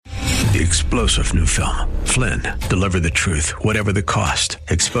The explosive new film, Flynn, deliver the truth, whatever the cost,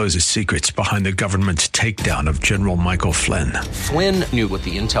 exposes secrets behind the government's takedown of General Michael Flynn. Flynn knew what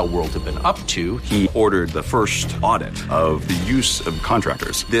the intel world had been up to. He ordered the first audit of the use of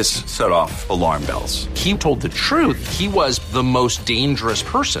contractors. This set off alarm bells. He told the truth. He was the most dangerous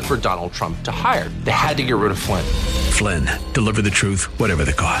person for Donald Trump to hire. They had to get rid of Flynn. Flynn, deliver the truth, whatever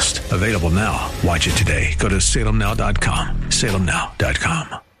the cost. Available now. Watch it today. Go to salemnow.com.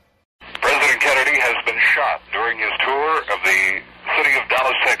 salemnow.com. President Kennedy has been shot during his tour of the city of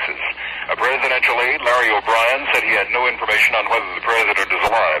Dallas, Texas. A presidential aide, Larry O'Brien, said he had no information on whether the president is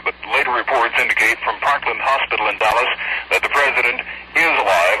alive, but later reports indicate from Parkland Hospital in Dallas that the president is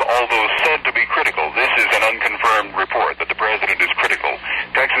alive, although said to be critical. This is an unconfirmed report that the president is critical.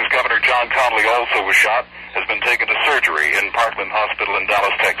 Texas Governor John Connally also was shot, has been taken to surgery in Parkland Hospital in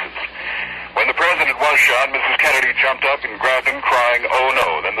Dallas, Texas. When the president was shot, Mrs. Kennedy jumped up and grabbed him, crying, "Oh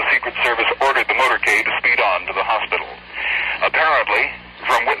no." Then the Secret Service ordered the motorcade to speed on to the hospital. Apparently,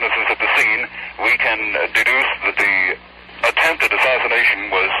 from witnesses at the scene, we can deduce that the attempted assassination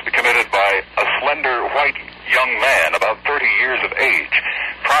was committed by a slender, white young man, about 30 years of age,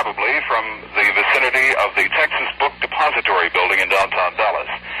 probably from the vicinity of the Texas Book Depository building in downtown Dallas.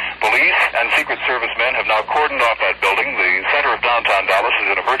 Police and Secret Service men have now cordoned off that building. The center of downtown Dallas is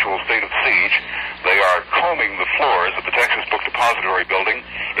in a virtual state of siege. They are combing the floors of the Texas Book Depository building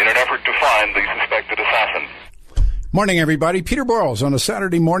in an effort to find the suspected assassin. Morning, everybody. Peter Boyles on a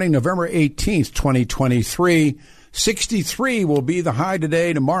Saturday morning, November 18th, 2023. 63 will be the high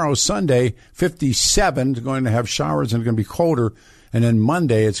today. Tomorrow, Sunday, 57. It's going to have showers and it's going to be colder. And then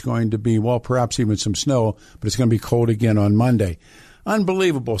Monday, it's going to be, well, perhaps even some snow, but it's going to be cold again on Monday.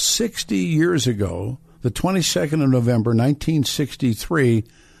 Unbelievable. 60 years ago, the 22nd of November, 1963,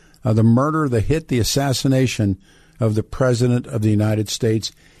 the murder, the hit, the assassination of the President of the United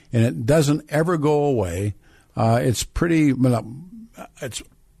States. And it doesn't ever go away. It's pretty, it's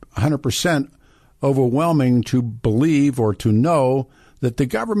 100% overwhelming to believe or to know that the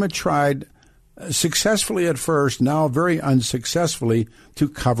government tried successfully at first, now very unsuccessfully, to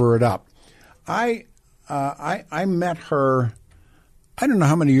cover it up. I met her, I don't know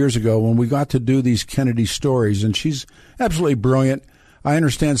how many years ago, when we got to do these Kennedy stories, and she's absolutely brilliant. I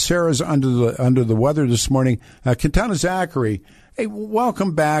understand Sarah's under the weather this morning. Quintana Zachary, hey,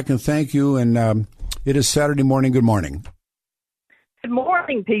 welcome back and thank you. And it is Saturday morning. Good morning. Good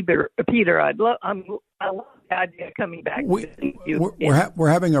morning, Peter. I love the idea of coming back. We're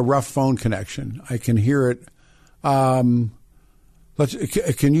having a rough phone connection. I can hear it. Can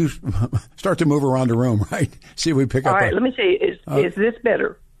you start to move around the room, right? See if we pick up. All right, let me see. Is this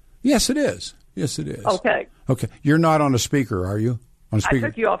better? Yes, it is. Yes, it is. Okay. Okay. You're not on a speaker, are you? On a speaker? I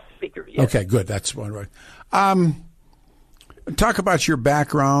took you off speaker, yes. Okay, good. That's one right. Talk about your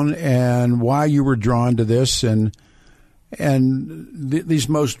background and why you were drawn to this, and these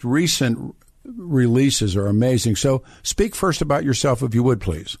most recent releases are amazing. So speak first about yourself, if you would,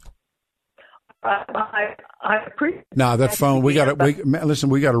 please. I appreciate. Now that phone, we got to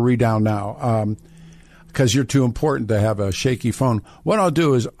redown now because you're too important to have a shaky phone. What I'll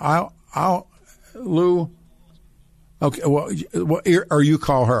do is I'll Lou. Okay, well, or you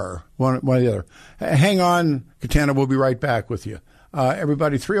call her, one or the other. Hang on, Katana, we'll be right back with you.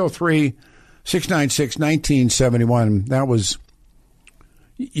 Everybody, 303-696-1971. That was,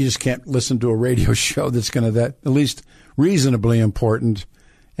 you just can't listen to a radio show that's going to that at least reasonably important,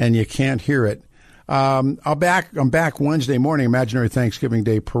 and you can't hear it. I'm back Wednesday morning. Imaginary Thanksgiving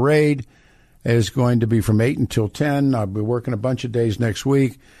Day Parade is going to be from 8 until 10. I'll be working a bunch of days next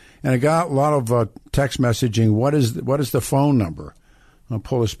week. And I got a lot of text messaging. What is the phone number? I'll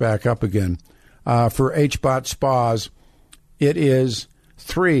pull this back up again. For HBOT Spas, it is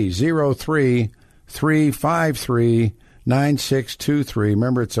 303-353-9623.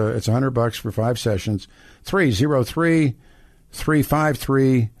 Remember, it's $100 for 5 sessions.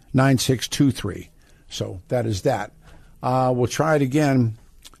 303-353-9623. So that is that. We'll try it again.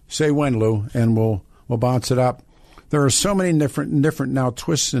 Say when, Lou, and we'll bounce it up. There are so many different now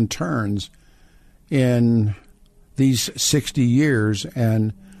twists and turns in these 60 years,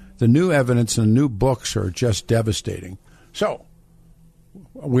 and the new evidence and new books are just devastating. So,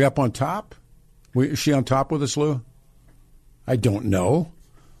 are we up on top? Is she on top with us, Lou? I don't know.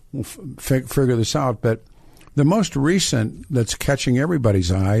 We'll figure this out. But the most recent that's catching everybody's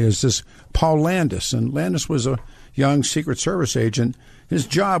eye is this Paul Landis. And Landis was a young Secret Service agent. His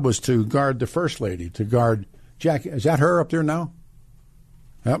job was to guard the First Lady, to guard Jackie. Is that her up there now?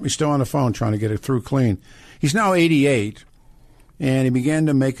 Help me, still on the phone trying to get it through clean. He's now 88, and he began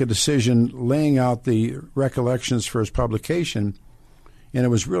to make a decision laying out the recollections for his publication and it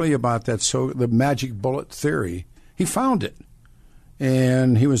was really about the magic bullet theory. He found it,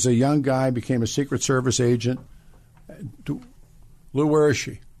 and he was a young guy, became a Secret Service agent. Lou, where is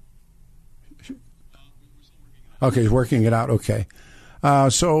she? Okay, he's working it out. Okay,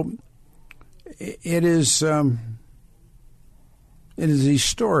 so it is these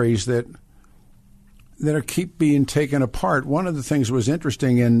stories that keep being taken apart. One of the things that was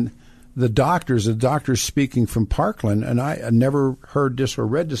interesting in the doctors speaking from Parkland, and I never heard this or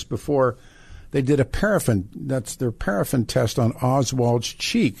read this before. They did their paraffin test on Oswald's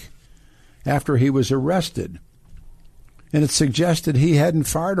cheek after he was arrested, and it suggested he hadn't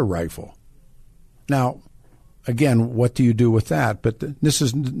fired a rifle. Now, again, what do you do with that? But this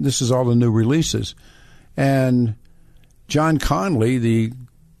is all the new releases, and John Conley,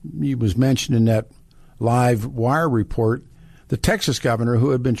 he was mentioned in that live wire report, the Texas governor who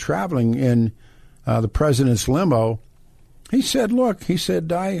had been traveling in the president's limo. He said, "Look," he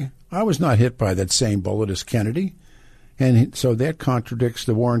said, I was not hit by that same bullet as Kennedy. And so that contradicts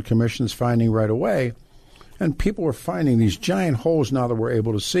the Warren Commission's finding right away. And people are finding these giant holes now that we're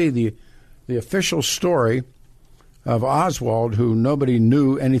able to see. The official story of Oswald, who nobody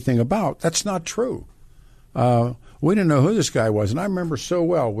knew anything about, that's not true. We didn't know who this guy was, and I remember so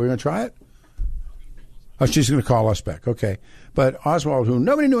well. We're going to try it? Oh, she's going to call us back. Okay. But Oswald, who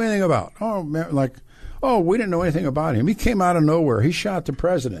nobody knew anything about. We didn't know anything about him. He came out of nowhere. He shot the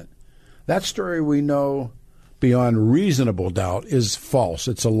president. That story we know beyond reasonable doubt is false.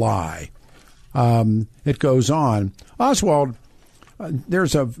 It's a lie. It goes on. Oswald,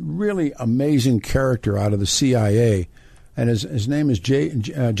 there's a really amazing character out of the CIA, and his name is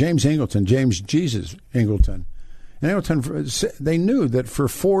James Ingleton, James Jesus Ingleton. And Ingleton, they knew that for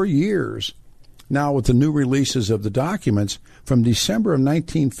 4 years, now with the new releases of the documents, from December of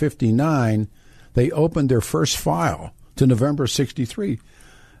 1959, they opened their first file to November 63.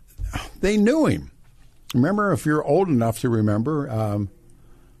 They knew him. Remember, if you're old enough to remember,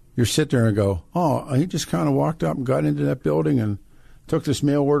 you sit there and go, oh, he just kind of walked up and got into that building and took this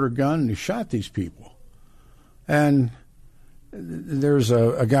mail order gun and he shot these people. And there's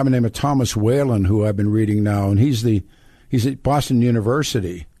a guy by the name of Thomas Whalen who I've been reading now, and he's at Boston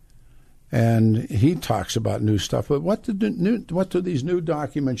University, and he talks about new stuff. But what do these new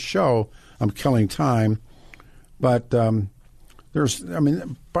documents show? I'm killing time, but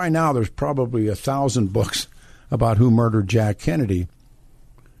by now there's probably 1,000 books about who murdered Jack Kennedy,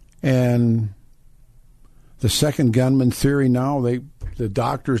 and the second gunman theory now. The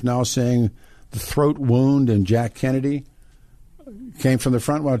doctors now saying the throat wound in Jack Kennedy came from the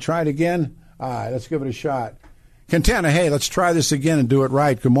front. Want to try it again? All right, let's give it a shot. Quintana, hey, let's try this again and do it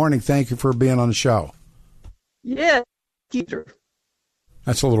right. Good morning. Thank you for being on the show. Yeah, Peter.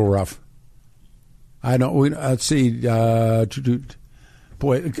 That's a little rough. Let's see.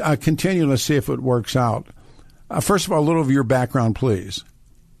 Continue. Let's see if it works out. First of all, a little of your background, please.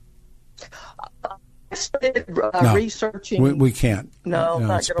 I started researching. We can't. No,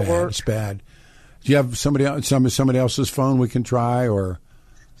 not going to work. It's bad. Do you have somebody else's phone we can try, or?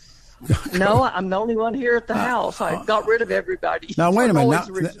 No, I'm the only one here at the house. I got rid of everybody. Now, wait a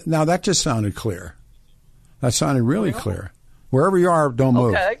minute. Now that just sounded clear. That sounded really clear. Wherever you are, don't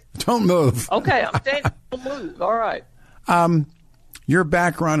move. Okay. Don't move. Okay, I'm standing. Don't move. All right. Your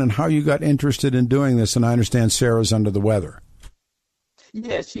background and how you got interested in doing this, and I understand Sarah's under the weather.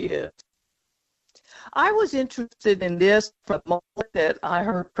 Yes, she is. I was interested in this from the moment that I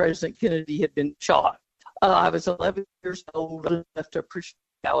heard President Kennedy had been shot. I was 11 years old enough to appreciate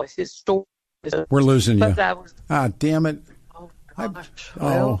how his story is. We're losing you. Damn it.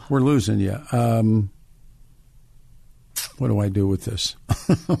 We're losing you. What do I do with this?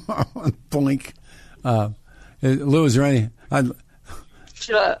 Blink. Lou, is there any?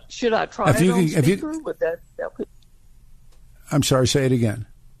 Should I try it on speaker? Would that I'm sorry, say it again.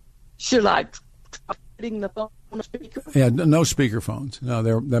 Should I try putting the phone on a speaker? Yeah, no speaker phones. No,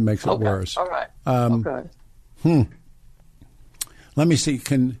 that makes it worse. All right. Okay. Let me see.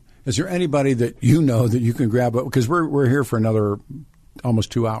 Is there anybody that you know that you can grab up? Because we're here for another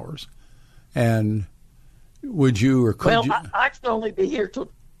almost 2 hours, and would you or could you? I can only be here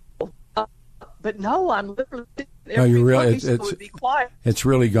till. But no, I'm literally. No, you're really. Would be quiet. It's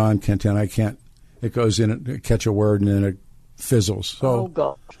really gone, Kenton. I can't. It goes in, catch a word, and then it fizzles. So, oh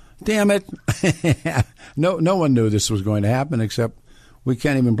God! Damn it! No one knew this was going to happen, except we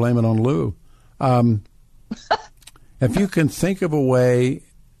can't even blame it on Lou. If you can think of a way,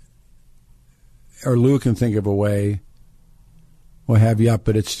 or Lou can think of a way, we'll have you up.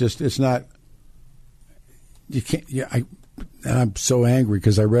 But it's not. You can't. Yeah, I'm so angry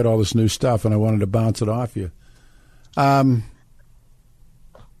because I read all this new stuff and I wanted to bounce it off you.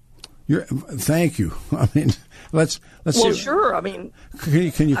 Thank you. I mean, let's Well, see. sure. I mean,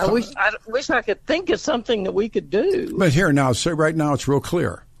 Can you I wish I could think of something that we could do. But here now, so right now it's real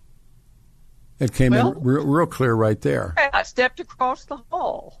clear. It came in real clear right there. I stepped across the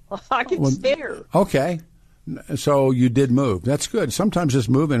hall. I can stare. Okay. So you did move. That's good. Sometimes just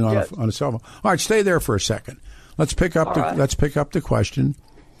moving on a cell phone. All right, stay there for a second. Let's pick up the question.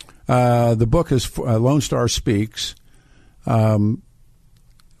 The book is Lone Star Speaks.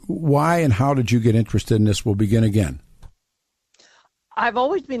 Why and how did you get interested in this? We'll begin again. I've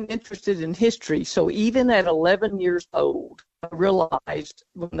always been interested in history, so even at 11 years old, I realized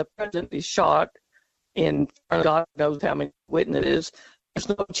when the president is shot in front of God knows how many witnesses, there's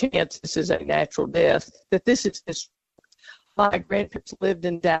no chance this is a natural death, that this is history. My grandparents lived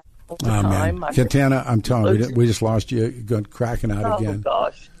in Dallas all the time. Man. Quintana, I'm telling you, we just lost you. You're going cracking out again. Oh,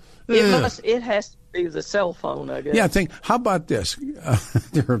 gosh. It has to be the cell phone, I guess. Yeah, how about this?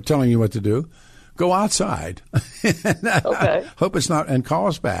 They're telling you what to do. Go outside. Okay. Hope it's not, and call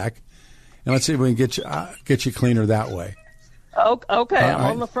us back, and let's see if we can get you cleaner that way. Okay,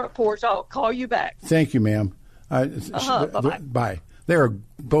 I'm on the front porch. I'll call you back. Thank you, ma'am. Bye-bye. Bye. They are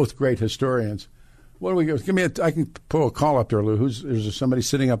both great historians. What do we go? I can pull a call up there, Lou. Is there somebody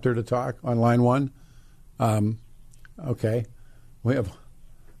sitting up there to talk on line one? Okay. We have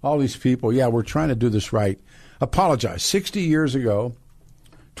all these people. Yeah, we're trying to do this right. Apologize. 60 years ago,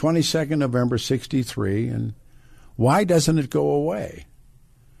 22nd November 63, and why doesn't it go away?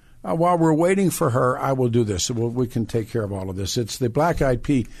 While we're waiting for her, I will do this. We can take care of all of this. It's the Black Eyed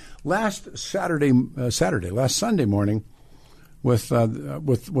Pea. Last Sunday morning, with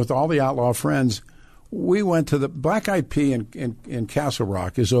all the outlaw friends, we went to the Black Eyed Pea in Castle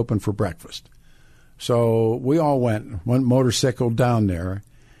Rock is open for breakfast. So we all went motorcycle down there,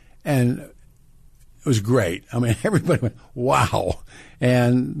 and it was great. I mean, everybody went, wow.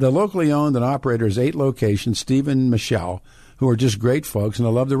 And the locally owned and operated, there's 8 locations, Steve and Michelle, who are just great folks, and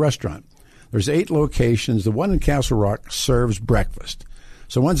I love the restaurant. There's 8 locations. The one in Castle Rock serves breakfast.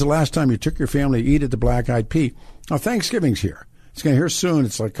 So when's the last time you took your family to eat at the Black Eyed Pea? Now, Thanksgiving's here. It's going to here soon.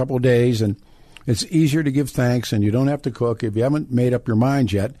 It's like a couple of days, and it's easier to give thanks, and you don't have to cook if you haven't made up your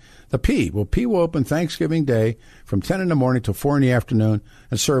mind yet. The Pea will open Thanksgiving Day from 10 in the morning till 4 in the afternoon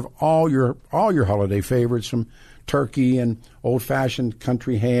and serve all your holiday favorites, from turkey and old-fashioned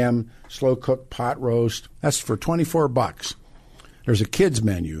country ham, slow-cooked pot roast. That's for $24. There's a kids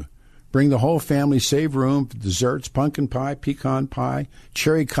menu. Bring the whole family, save room for desserts, pumpkin pie, pecan pie,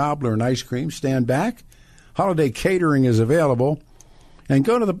 cherry cobbler, and ice cream. Stand back. Holiday catering is available. And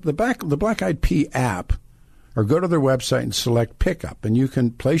go to the Black Eyed Pea app, or go to their website and select Pickup, and you can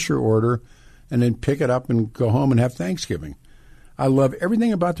place your order and then pick it up and go home and have Thanksgiving. I love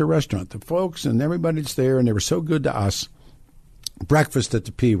everything about the restaurant, the folks and everybody that's there, and they were so good to us. Breakfast at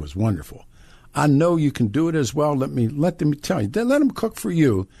the Pea was wonderful. I know you can do it as well. Let them tell you. Let them cook for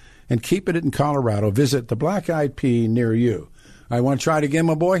you and keep it in Colorado. Visit the Black Eyed Pea near you. I want to try it again,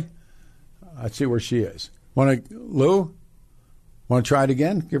 my boy. Let's see where she is. Lou? Want to try it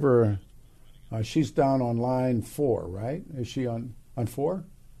again? Give her. She's down on line 4, right? Is she on 4?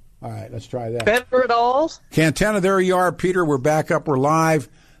 All right, let's try that. Better at all? Cantana, there you are, Peter. We're back up. We're live.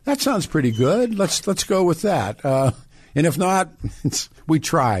 That sounds pretty good. Let's go with that. And if not, we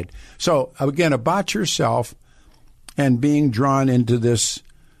tried. So again, about yourself and being drawn into this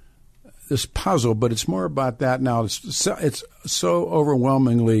puzzle, but it's more about that now. It's so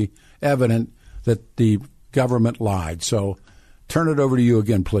overwhelmingly evident that the government lied. So turn it over to you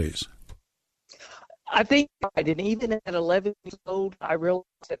again, please. I think, and even at 11 years old, I realized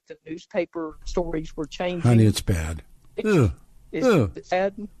that the newspaper stories were changing. Honey, it's bad. It's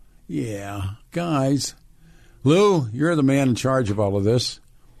bad. Yeah, guys. Lou, you're the man in charge of all of this.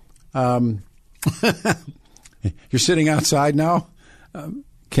 You're sitting outside now?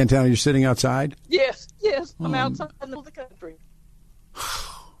 Cantana, you're sitting outside? Yes. I'm outside in the middle of the country.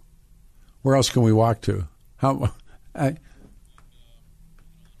 Where else can we walk to?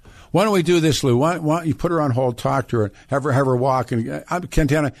 Why don't we do this, Lou? Why don't you put her on hold, talk to her, have her walk, and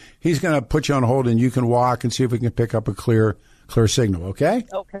Cantana, he's going to put you on hold, and you can walk and see if we can pick up a clear signal. Okay?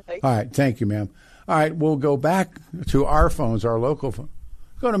 Okay. All right. Thank you, ma'am. All right, we'll go back to our phones, our local phone.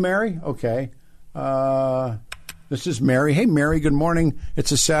 Go to Mary. Okay. This is Mary. Hey, Mary. Good morning.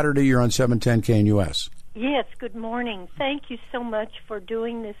 It's a Saturday. You're on 710 KNUS. Yes, good morning. Thank you so much for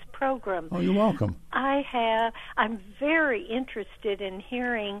doing this program. Oh, you're welcome. I'm very interested in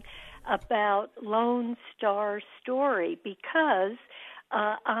hearing about Lone Star's story because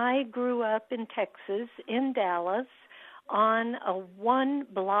I grew up in Texas, in Dallas, on a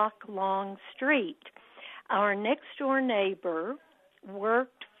 1-block long street. Our next door neighbor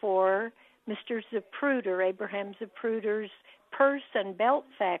worked for Mr. Zapruder, Abraham Zapruder's purse and belt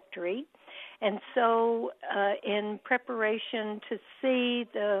factory. And so in preparation to see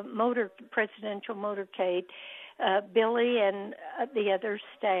the presidential motorcade, Billy and the other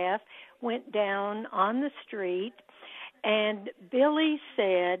staff went down on the street, and Billy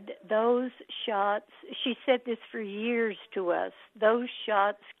said those shots, she said this for years to us, those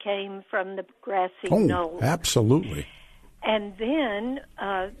shots came from the grassy knoll. Absolutely. And then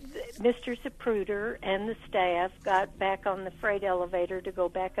Mr. Zapruder and the staff got back on the freight elevator to go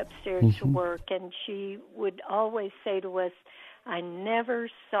back upstairs to work, and she would always say to us, I never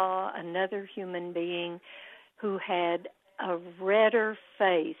saw another human being who had a redder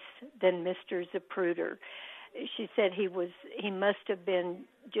face than Mr. Zapruder. She said he must have been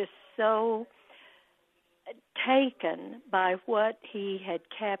just so taken by what he had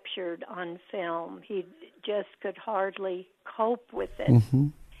captured on film. He just could hardly cope with it. Mm-hmm.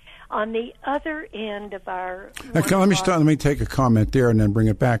 On the other end of our... Let me take a comment there and then bring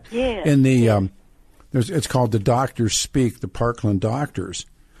it back. Yes. In the, it's called The Doctors Speak, the Parkland Doctors.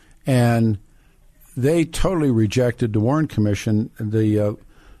 And they totally rejected the Warren Commission.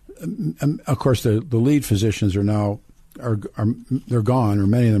 Of course, the lead physicians are now they're gone, or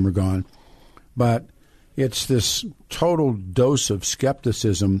many of them are gone. But it's this total dose of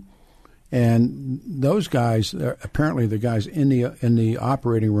skepticism, and those guys, apparently the guys in the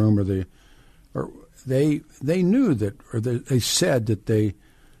operating room, they knew that, or they said that the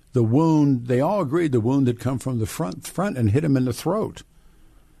wound, they all agreed the wound had come from the front and hit him in the throat.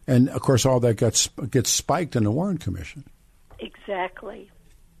 And, of course, all that gets spiked in the Warren Commission. Exactly.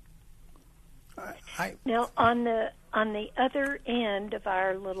 Now, on the other end of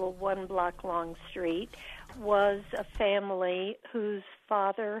our little one-block-long street was a family whose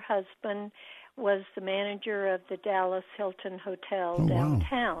husband, was the manager of the Dallas Hilton Hotel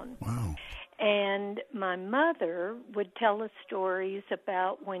downtown. Wow. And my mother would tell us stories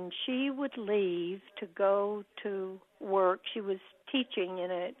about when she would leave to go to work. She was teaching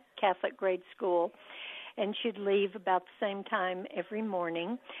in a Catholic grade school, and she'd leave about the same time every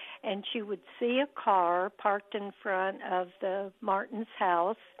morning, and she would see a car parked in front of the Martins'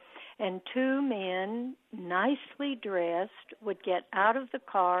 house, and two men, nicely dressed, would get out of the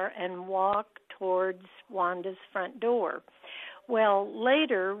car and walk towards Wanda's front door. Well,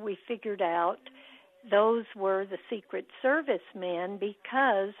 later we figured out those were the Secret Service men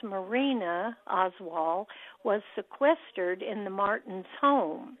because Marina Oswald was sequestered in the Martins'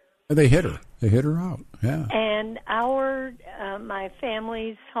 home. They hit her. They hit her out. Yeah. And my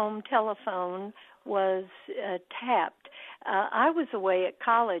family's home telephone was tapped. I was away at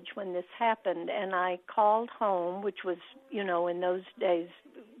college when this happened, and I called home, which was, in those days,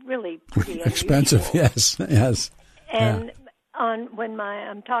 really pretty expensive. unusual. Yes. And when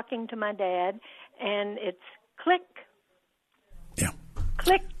I'm talking to my dad, and it's click. Yeah.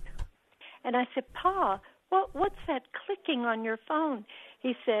 Click. And I said, Pa, what's that clicking on your phone?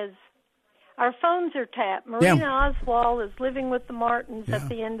 He says, our phones are tapped. Marina Oswald is living with the Martins at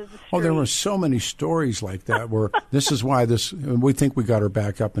the end of the street. Oh, there were so many stories like that where this is why we think we got her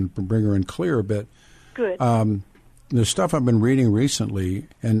back up and bring her in clear a bit. Good. The stuff I've been reading recently,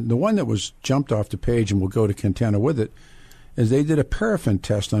 and the one that was jumped off the page, and we'll go to Quintana with it, is they did a paraffin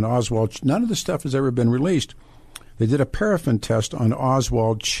test on Oswald. None of the stuff has ever been released. They did a paraffin test on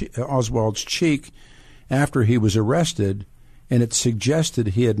Oswald's cheek after he was arrested, and it suggested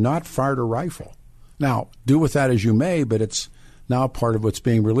he had not fired a rifle. Now, do with that as you may, but it's now part of what's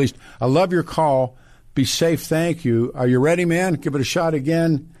being released. I love your call. Be safe. Thank you. Are you ready, man? Give it a shot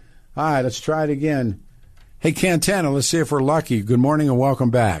again. All right, let's try it again. Hey, Quintana, let's see if we're lucky. Good morning and welcome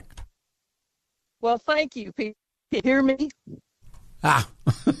back. Well, thank you, Pete. Can you hear me? I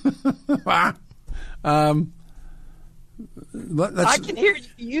can hear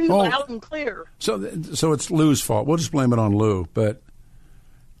you loud and clear. So it's Lou's fault. We'll just blame it on Lou. But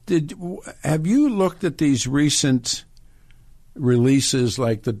have you looked at these recent releases,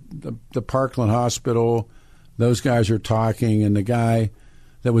 like the Parkland Hospital? Those guys are talking, and the guy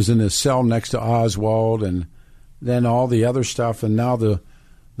that was in the cell next to Oswald, and then all the other stuff, and now the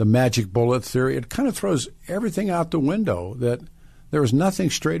magic bullet theory. It kind of throws everything out the window, that there was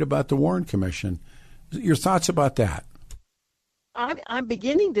nothing straight about the Warren Commission. Your thoughts about that? I'm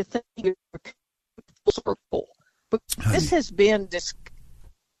beginning to think you're full circle. But this has been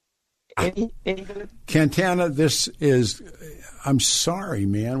any good? Quintana, this is, I'm sorry,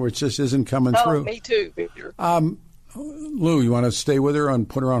 man, which just isn't coming through. Me too, Victor. Lou, you want to stay with her and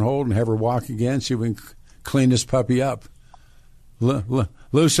put her on hold and have her walk again, see if we can clean this puppy up?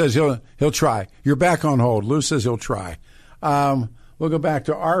 Lou says he'll try. You're back on hold. Lou says he'll try. We'll go back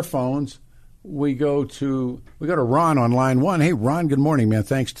to our phones. We go to Ron on line 1. Hey, Ron, good morning, man.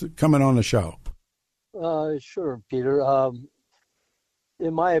 Thanks for coming on the show. Sure, Peter.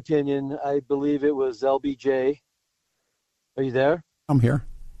 In my opinion, I believe it was LBJ. Are you there? I'm here.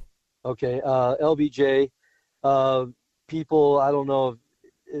 Okay. LBJ, people, I don't know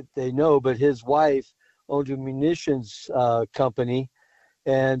if they know, but his wife owned a munitions company,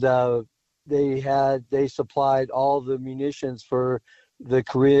 and they supplied all the munitions for the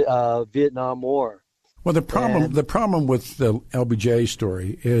Vietnam War. Well, the problem with the LBJ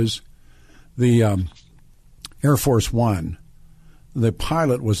story is the Air Force One. The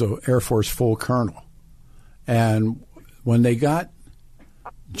pilot was an Air Force full colonel, and when they got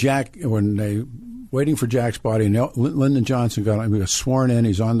waiting for Jack's body, and Lyndon Johnson he was sworn in.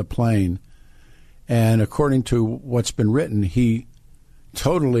 He's on the plane, and according to what's been written, he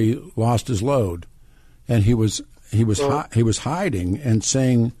totally lost his load, and he was hiding and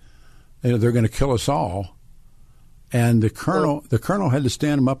saying, they're going to kill us all. And the colonel had to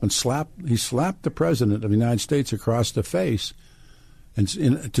stand him up and slapped the president of the United States across the face,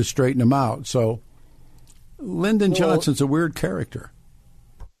 and to straighten him out. So Lyndon Johnson's a weird character.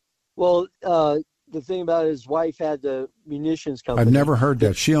 Well, the thing about his wife had the munitions company. I've never heard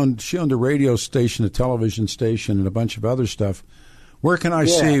that. She owned a radio station, a television station, and a bunch of other stuff. Where can I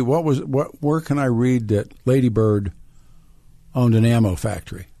see where can I read that Lady Bird owned an ammo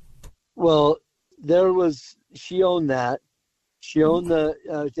factory? Well, she owned that. She owned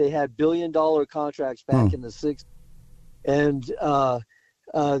they had $1 billion contracts back in the 60s. And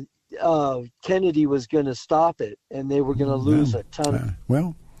Kennedy was going to stop it, and they were going to lose a ton.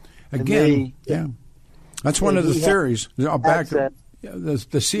 Well, again, that's one of the theories.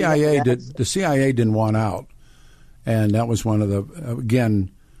 The CIA did. The CIA didn't want out, and that was one of the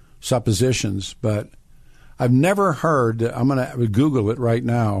suppositions. But I've never heard. I'm going to Google it right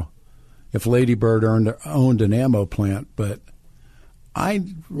now. If Lady Bird owned an ammo plant, but I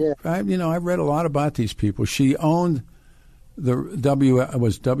read a lot about these people. She owned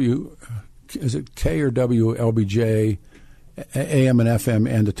is it K or W LBJ, AM and FM,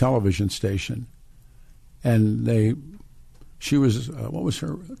 and the television station, and she was what was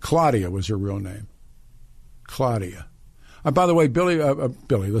her Claudia was her real name. Claudia. By the way, Billy,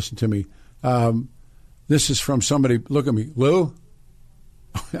 listen to me. This is from somebody. Look at me, Lou.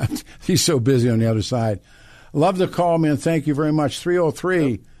 He's so busy on the other side. Love the call, man. Thank you very much.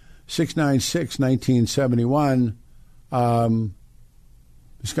 303-696-1971.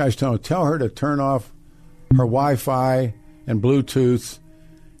 This guy's tell her to turn off her Wi-Fi and Bluetooth.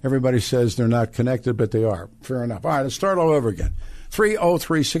 Everybody says they're not connected, but they are. Fair enough. All right, let's start all over again.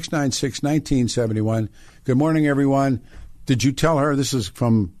 303-696-1971. Good morning, everyone. Did you tell her? This is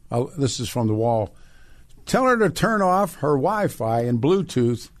from the wall. Tell her to turn off her Wi-Fi and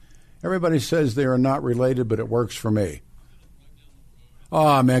Bluetooth. Everybody says they are not related, but it works for me.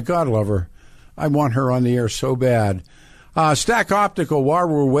 Oh, man, God love her. I want her on the air so bad. Stack Optical, while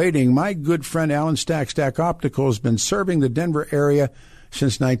we're waiting, my good friend Alan Stack Optical has been serving the Denver area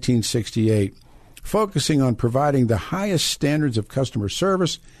since 1968, focusing on providing the highest standards of customer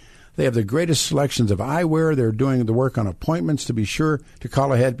service. They have the greatest selections of eyewear. They're doing the work on appointments, to be sure to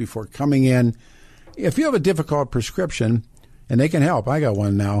call ahead before coming in. If you have a difficult prescription, and they can help, I got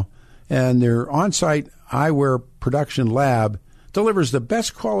one now, and their on-site eyewear production lab delivers the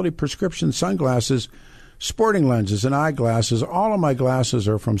best quality prescription sunglasses, sporting lenses, and eyeglasses. All of my glasses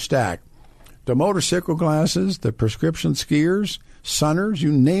are from Stack. The motorcycle glasses, the prescription skiers, sunners,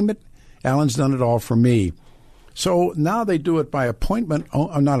 you name it, Alan's done it all for me. So now they do it by appointment,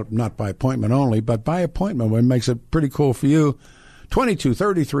 not by appointment only, but by appointment, which makes it pretty cool for you.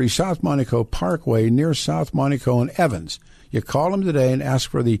 2233 South Monaco Parkway near South Monaco and Evans. You call them today and ask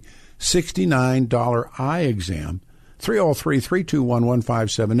for the $69 eye exam.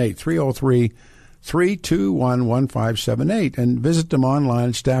 303-321-1578. 303-321-1578. And visit them online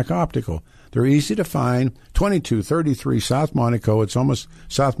at Stack Optical. They're easy to find. 2233 South Monaco. It's almost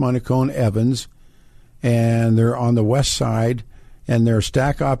South Monaco and Evans. And they're on the west side. And they're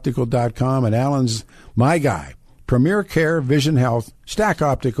stackoptical.com. And Alan's my guy. Premier Care, Vision Health, Stack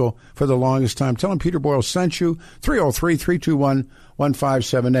Optical for the longest time. Tell them Peter Boyles sent you.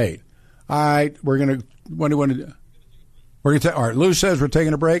 303-321-1578. All right, what do you want to do? All right, Lou says we're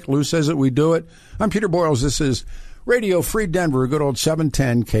taking a break. Lou says that we do it. I'm Peter Boyles. This is Radio Free Denver, good old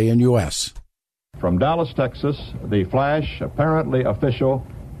 710 KNUS. From Dallas, Texas, the flash, apparently official,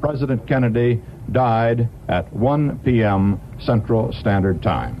 President Kennedy died at 1 p.m. Central Standard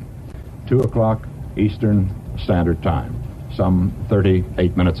Time, 2 o'clock Eastern Standard Time, some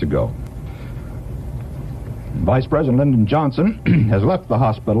 38 minutes ago. Vice President Lyndon Johnson has left the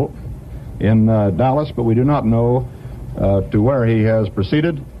hospital in Dallas, but we do not know to where he has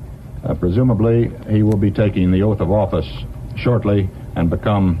proceeded. Presumably, he will be taking the oath of office shortly and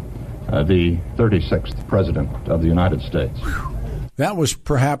become the 36th President of the United States. That was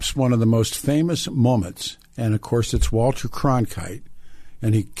perhaps one of the most famous moments. And, of course, it's Walter Cronkite,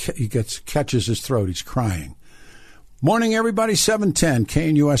 and he catches his throat. He's crying. Morning, everybody, 710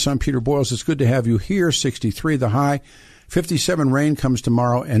 KNUS. I'm Peter Boyles. It's good to have you here. 63 the high. 57 rain comes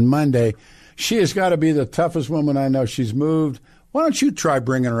tomorrow and Monday. She has got to be the toughest woman I know. She's moved. Why don't you try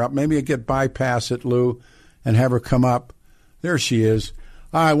bringing her up? Maybe you get bypass it, Lou, and have her come up. There she is.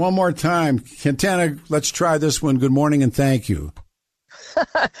 All right, one more time. Quintana, let's try this one. Good morning and thank you.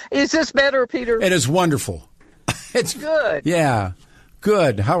 Is this better, Peter? It is wonderful. It's good. Yeah,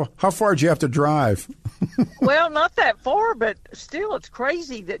 good. How far do you have to drive? Well, not that far, but still, it's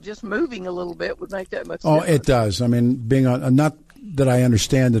crazy that just moving a little bit would make that much difference. Oh, it does. I mean, being on, not that I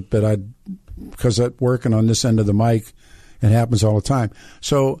understand it, but because I'm working on this end of the mic, it happens all the time.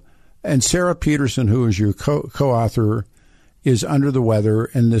 So, and Sarah Peterson, who is your co-author, is under the weather.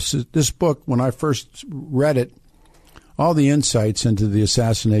 And this book, when I first read it, all the insights into the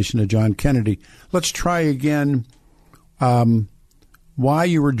assassination of John Kennedy. Let's try again why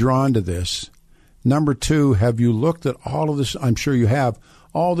you were drawn to this. Number two, have you looked at all of this? I'm sure you have,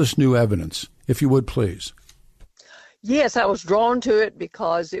 all this new evidence, if you would, please. Yes, I was drawn to it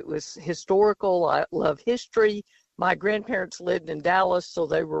because it was historical. I love history. My grandparents lived in Dallas, so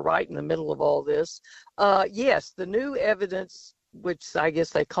they were right in the middle of all this. Yes, the new evidence, which I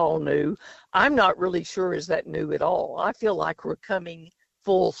guess they call new, I'm not really sure is that new at all. I feel like we're coming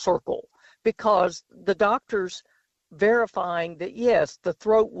full circle because the doctors verifying that, yes, the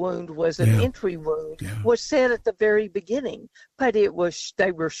throat wound was an entry wound was said at the very beginning, but they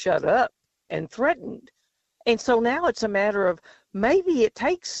were shut up and threatened. And so now it's a matter of maybe it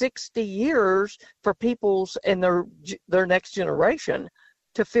takes 60 years for people's and their next generation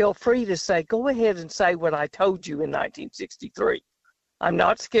to feel free to say, go ahead and say what I told you in 1963. I'm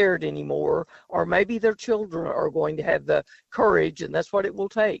not scared anymore. Or maybe their children are going to have the courage, and that's what it will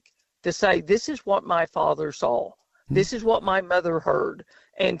take, to say, this is what my father saw. This is what my mother heard,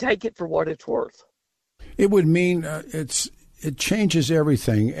 and take it for what it's worth. It would mean it changes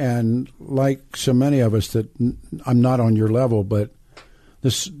everything. And like so many of us that I'm not on your level, but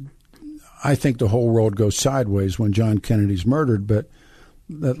I think the whole world goes sideways when John Kennedy's murdered. But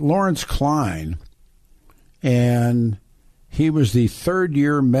that Lawrence Klein, and he was the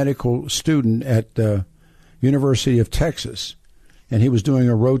third-year medical student at the University of Texas, and he was doing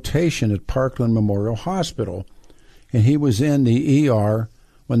a rotation at Parkland Memorial Hospital, and he was in the ER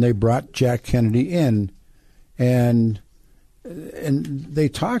when they brought Jack Kennedy in, and they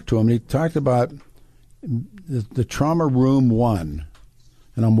talked to him. He talked about the trauma room 1,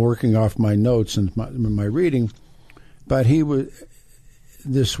 and I'm working off my notes and my reading, but he was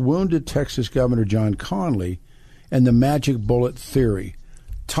this wounded Texas Governor John Conley and the magic bullet theory.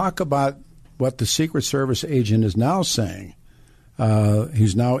 Talk about what the Secret Service agent is now saying.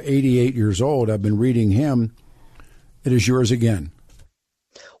 He's now 88 years old. I've been reading him. It is yours again.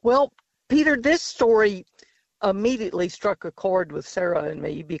 Well, Peter, this story immediately struck a chord with Sarah and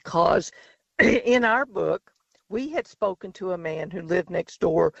me because in our book, we had spoken to a man who lived next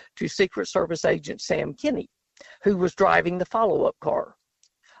door to Secret Service agent Sam Kinney, who was driving the follow-up car.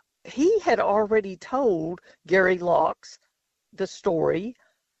 He had already told Gary Laux the story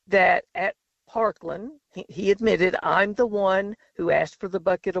that at Parkland, he admitted, I'm the one who asked for the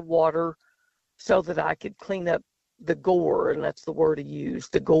bucket of water so that I could clean up the gore, and that's the word he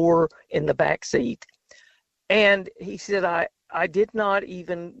used, the gore in the back seat. And he said, I did not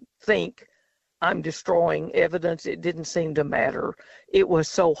even think I'm destroying evidence. It didn't seem to matter. It was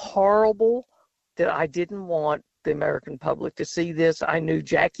so horrible that I didn't want the American public to see this. I knew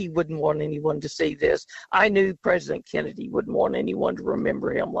Jackie wouldn't want anyone to see this. I knew President Kennedy wouldn't want anyone to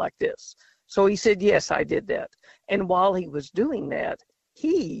remember him like this. So he said, yes, I did that. And while he was doing that,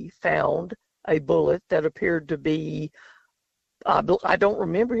 he found a bullet that appeared to be, I don't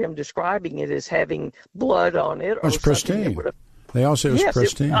remember him describing it as having blood on it. It was pristine. They all say it was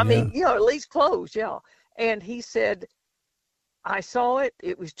pristine. I mean, at least close, yeah. And he said, I saw it.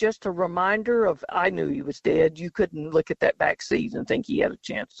 It was just a reminder of, I knew he was dead. You couldn't look at that back seat and think he had a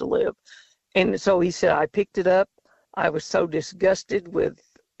chance to live. And so he said, I picked it up. I was so disgusted with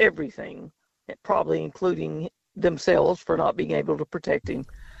everything, probably including themselves for not being able to protect him.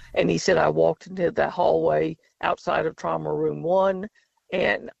 And he said, I walked into the hallway outside of Trauma Room 1,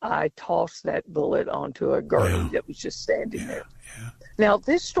 and I tossed that bullet onto a gurney that was just standing there. Yeah. Now,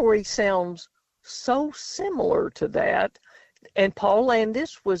 this story sounds so similar to that. And Paul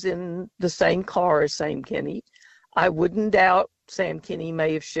Landis was in the same car as Sam Kinney. I wouldn't doubt Sam Kinney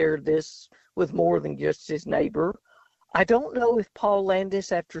may have shared this with more than just his neighbor. I don't know if Paul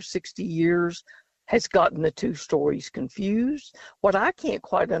Landis, after 60 years, has gotten the two stories confused. What I can't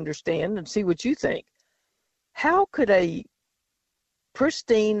quite understand, and see what you think, how could a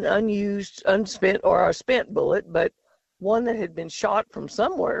pristine, unused, unspent, or a spent bullet, but one that had been shot from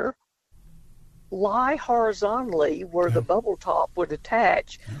somewhere, lie horizontally where the bubble top would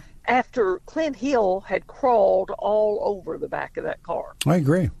attach after Clint Hill had crawled all over the back of that car? I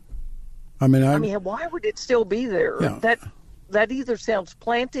agree. I mean, why would it still be there? Yeah. That either sounds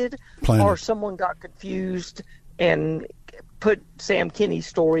planted or someone got confused and put Sam Kinney's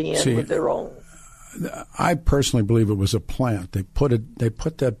story in with their own. I personally believe it was a plant. They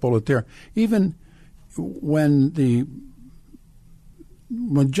put that bullet there. Even when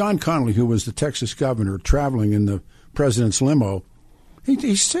John Connally, who was the Texas governor, traveling in the president's limo,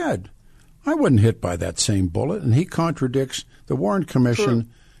 he said, "I wasn't hit by that same bullet," and he contradicts the Warren Commission.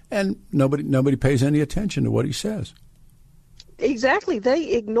 Sure. And nobody pays any attention to what he says. Exactly.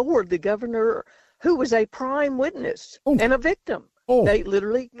 They ignored the governor, who was a prime witness and a victim. They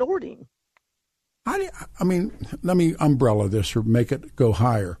literally ignored him. I mean, let me umbrella this or make it go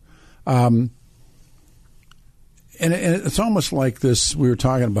higher. And it's almost like this we were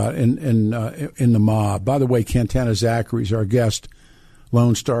talking about in the mob. By the way, Cantana Zachary's our guest.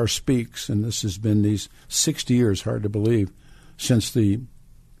 Lone Star Speaks, and this has been these 60 years, hard to believe, since the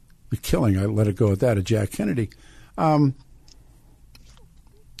killing, I let it go at that, of Jack Kennedy. The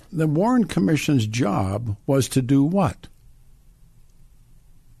Warren Commission's job was to do what?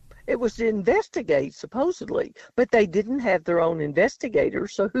 It was to investigate, supposedly, but they didn't have their own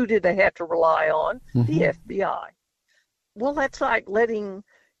investigators, so who did they have to rely on? Mm-hmm. The FBI. Well, that's like letting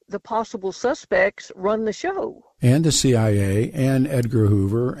the possible suspects run the show. And the CIA and Edgar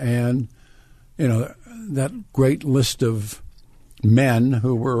Hoover and, that great list of men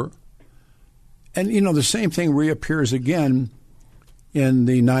who were. And, the same thing reappears again in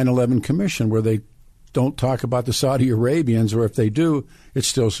the 9/11 Commission, where they don't talk about the Saudi Arabians, or if they do, it's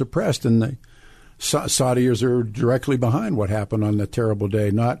still suppressed. And the Saudis are directly behind what happened on that terrible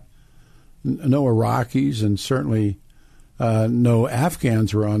day. No Iraqis, and certainly no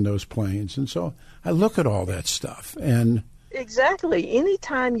Afghans were on those planes. And so I look at all that stuff. And exactly.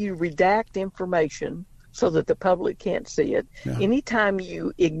 Anytime you redact information so that the public can't see it, anytime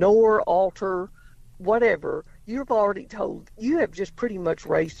you ignore, alter, whatever, you have just pretty much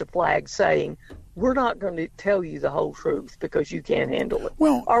raised a flag saying, we're not going to tell you the whole truth because you can't handle it.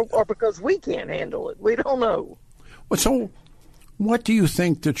 Well, or because we can't handle it. We don't know. Well, so what do you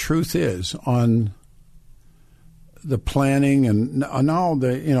think the truth is on the planning and on all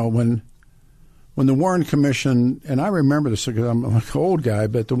the, when the Warren Commission, and I remember this because I'm like an old guy,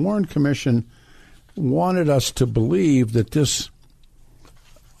 but the Warren Commission wanted us to believe that this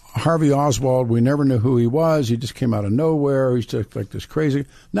Harvey Oswald, we never knew who he was. He just came out of nowhere. He's just like this crazy.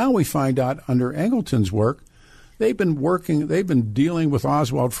 Now we find out under Angleton's work, they've been dealing with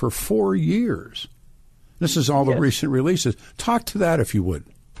Oswald for 4 years. This is all the recent releases. Talk to that if you would.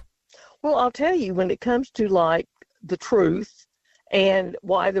 Well, I'll tell you, when it comes to like the truth and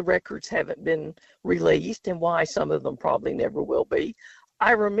why the records haven't been released and why some of them probably never will be,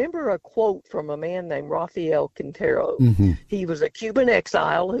 I remember a quote from a man named Rafael Quintero. Mm-hmm. He was a Cuban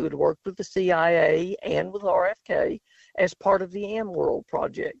exile who had worked with the CIA and with RFK as part of the AmWorld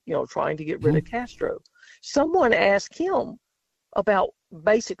project, trying to get rid of Castro. Someone asked him about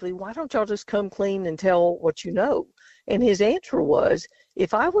basically, why don't y'all just come clean and tell what you know? And his answer was,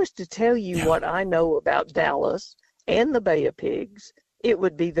 if I was to tell you what I know about Dallas and the Bay of Pigs, it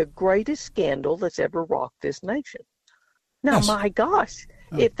would be the greatest scandal that's ever rocked this nation. Now, my gosh,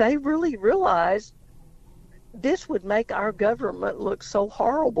 if they really realized this would make our government look so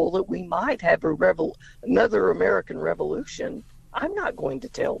horrible that we might have another American Revolution, I'm not going to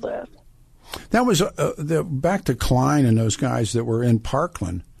tell that. That was back to Klein and those guys that were in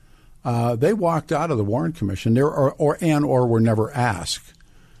Parkland. They walked out of the Warren Commission, or were never asked,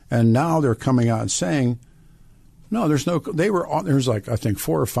 and now they're coming out and saying, no, there's no. There's like I think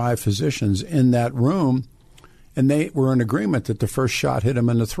 4 or 5 physicians in that room. And they were in agreement that the first shot hit him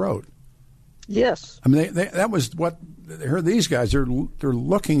in the throat. Yes. I mean, that was what they heard. These guys, they're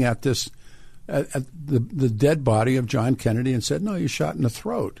looking at this, at the dead body of John Kennedy, and said, "No, you shot in the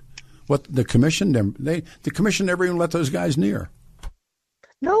throat." What the commission? The commission never even let those guys near.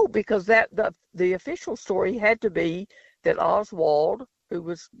 No, because the official story had to be that Oswald who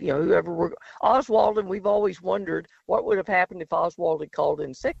was, whoever were Oswald, and we've always wondered what would have happened if Oswald had called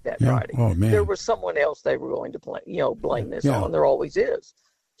in sick that Friday. Oh, man. There was someone else they were going to blame this on. There always is.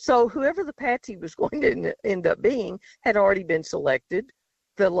 So whoever the patsy was going to end up being had already been selected.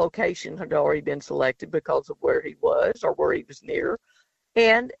 The location had already been selected because of where he was or where he was near.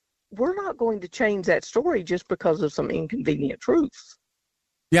 And we're not going to change that story just because of some inconvenient truths.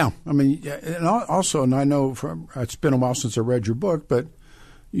 Yeah, I mean, and also, and I know it's been a while since I read your book, but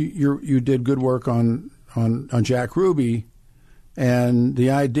you did good work on Jack Ruby, and the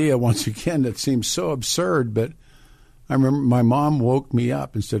idea, once again, that seems so absurd, but I remember my mom woke me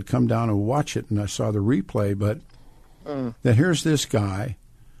up and said, come down and watch it, and I saw the replay, but that here's this guy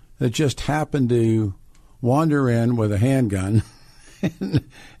that just happened to wander in with a handgun,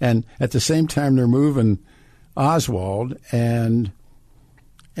 and at the same time they're moving Oswald, and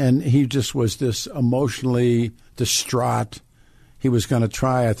he just was this emotionally distraught. He was going to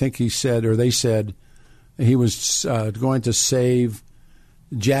try, I think he said, or they said, he was going to save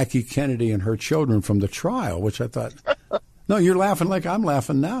Jackie Kennedy and her children from the trial, which I thought, no, you're laughing like I'm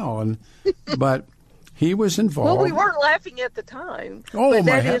laughing now. But he was involved. Well, we weren't laughing at the time. Oh, but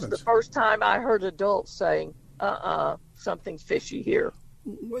that heavens. is the first time I heard adults saying, something's fishy here.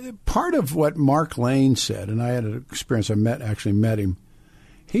 Part of what Mark Lane said, and I had an experience, actually met him,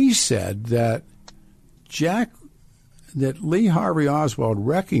 he said that Lee Harvey Oswald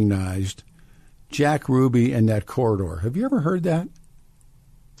recognized Jack Ruby in that corridor. Have you ever heard that?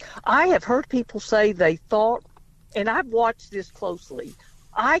 I have heard people say they thought, and I've watched this closely,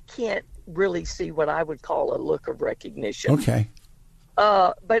 I can't really see what I would call a look of recognition. Okay.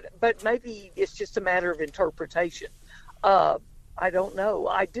 But maybe it's just a matter of interpretation. I don't know.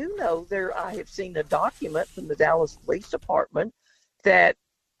 I do know I have seen a document from the Dallas Police Department that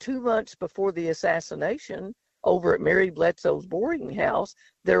 2 months before the assassination over at Mary Bledsoe's boarding house,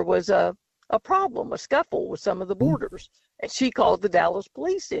 there was a problem, a scuffle with some of the boarders. And she called the Dallas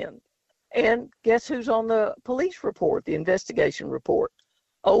police in. And guess who's on the police report, the investigation report?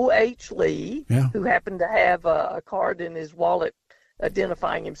 O.H. Lee, who happened to have a card in his wallet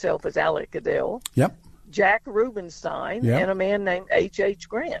identifying himself as Alec Goodell. Yep. Jack Rubenstein, and a man named H.H.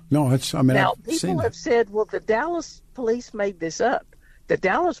 Grant. No, now, people have said, well, the Dallas police made this up. The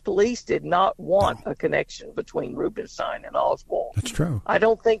Dallas police did not want a connection between Rubenstein and Oswald. That's true. I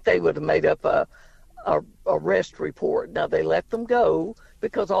don't think they would have made up a arrest report. Now, they let them go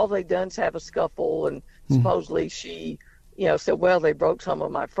because all they done is have a scuffle, and supposedly she, said, well, they broke some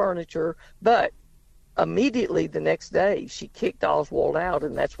of my furniture. But immediately the next day, she kicked Oswald out,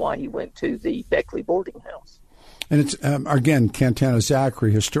 and that's why he went to the Beckley boarding house. And it's, again, Cantana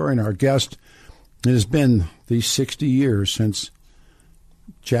Zachary, historian, our guest. It has been these 60 years since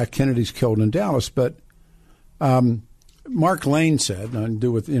Jack Kennedy's killed in Dallas. But Mark Lane said,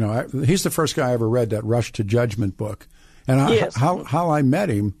 he's the first guy I ever read that Rush to Judgment book. And how I met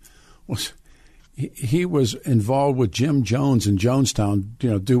him was he was involved with Jim Jones in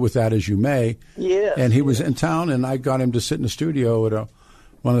Jonestown, do with that as you may. Yes. And he was in town, and I got him to sit in the studio at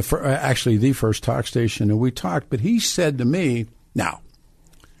one of the first talk station, and we talked. But he said to me, that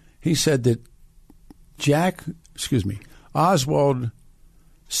Oswald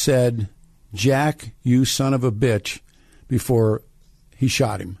said, "Jack, you son of a bitch," before he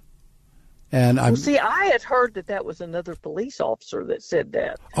shot him. And I had heard that was another police officer that said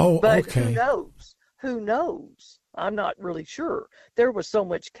that. Oh, but okay. Who knows? I'm not really sure. There was so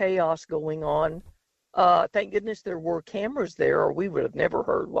much chaos going on. Thank goodness there were cameras there, or we would have never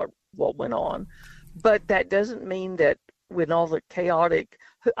heard what went on. But that doesn't mean that when all the chaotic,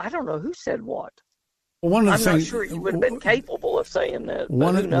 I don't know who said what. Well, I'm not sure you would have been capable of saying that.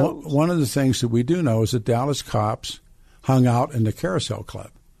 One of the things that we do know is that Dallas cops hung out in the Carousel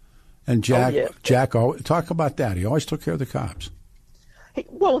Club. And Jack, talk about that. He always took care of the cops.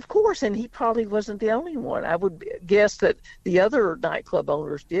 Well, of course, and he probably wasn't the only one. I would guess that the other nightclub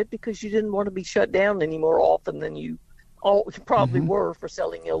owners did, because you didn't want to be shut down any more often than you probably were for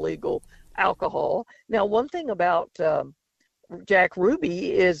selling illegal alcohol. Now, one thing about Jack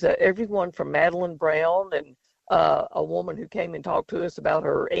Ruby is everyone from Madeline Brown and a woman who came and talked to us about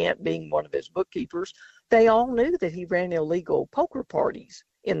her aunt being one of his bookkeepers, they all knew that he ran illegal poker parties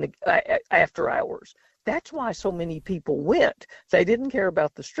in the after hours. That's why so many people went. They didn't care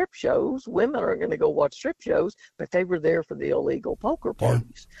about the strip shows. Women are going to go watch strip shows, but they were there for the illegal poker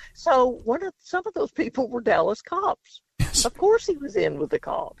parties. Yeah. So some of those people were Dallas cops. Yes. Of course he was in with the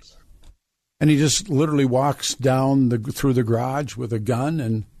cops. And he just literally walks down through the garage with a gun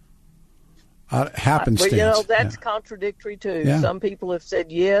and happenstance. But, that's contradictory, too. Yeah. Some people have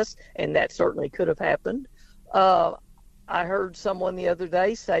said yes, and that certainly could have happened. I heard someone the other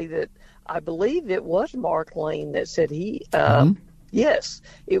day say that I believe it was Mark Lane that said yes,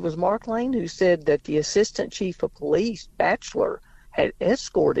 it was Mark Lane who said that the assistant chief of police, Batchelor, had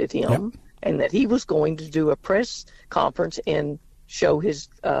escorted him and that he was going to do a press conference and show his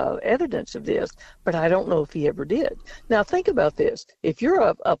evidence of this, but I don't know if he ever did. Now, think about this. If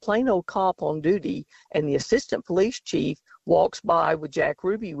you're a plain old cop on duty and the assistant police chief walks by with Jack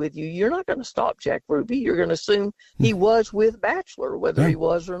Ruby with you, you're not going to stop Jack Ruby. You're going to assume he was with Batchelor, whether he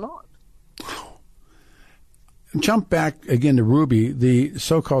was or not. Jump back again to Ruby, the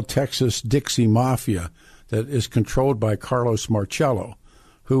so-called Texas Dixie Mafia that is controlled by Carlos Marcello,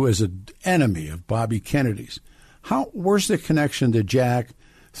 who is an enemy of Bobby Kennedy's. Where's the connection to Jack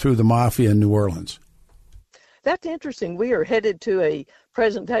through the Mafia in New Orleans? That's interesting. We are headed to a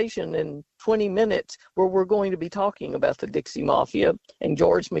presentation in 20 minutes where we're going to be talking about the Dixie Mafia and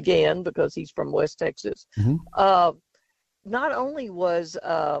George McGann, because he's from West Texas. Not only was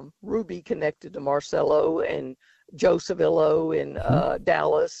Ruby connected to Marcello and Joe Civillo in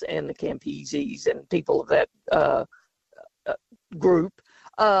Dallas and the Campeses and people of that group,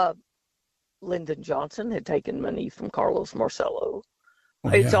 Lyndon Johnson had taken money from Carlos Marcello.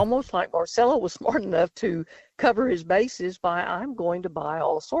 It's almost like Marcello was smart enough to cover his bases by, I'm going to buy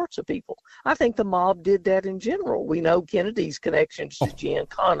all sorts of people. I think the mob did that in general. We know Kennedy's connections to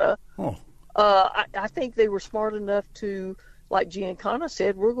Giancana. I think they were smart enough to, like Giancana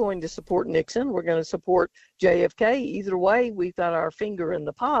said, we're going to support Nixon. We're going to support JFK. Either way, we've got our finger in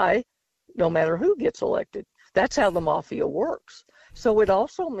the pie, no matter who gets elected. That's how the mafia works. So it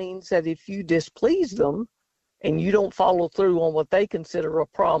also means that if you displease them and you don't follow through on what they consider a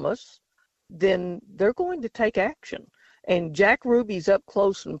promise, then they're going to take action. And Jack Ruby's up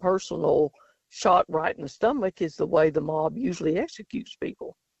close and personal shot right in the stomach is the way the mob usually executes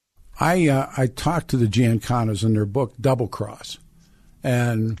people. I talked to the Giancanas in their book Double Cross,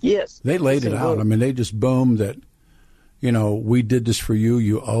 and they laid it out. I mean, they just boomed that, we did this for you,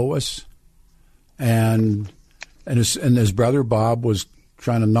 you owe us, and his brother Bob was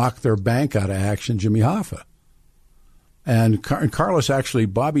trying to knock their bank out of action, Jimmy Hoffa. And Carlos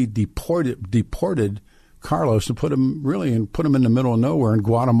Bobby deported Carlos and put him in the middle of nowhere in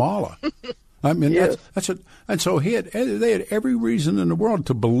Guatemala. I mean, that's it. And so they had every reason in the world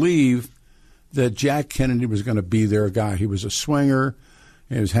to believe that Jack Kennedy was going to be their guy. He was a swinger.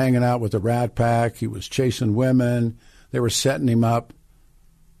 He was hanging out with the Rat Pack. He was chasing women. They were setting him up.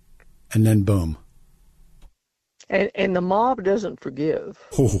 And then boom. And the mob doesn't forgive.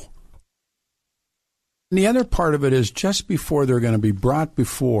 Oh. And the other part of it is just before they're going to be brought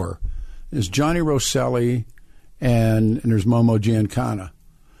before is Johnny Rosselli and there's Momo Giancana.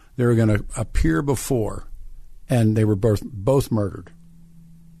 They were going to appear before, and they were both murdered.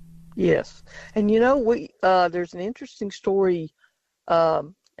 Yes. And, there's an interesting story.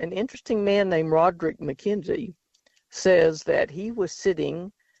 An interesting man named Roderick McKenzie says that he was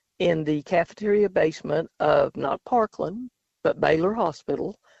sitting in the cafeteria basement of not Parkland, but Baylor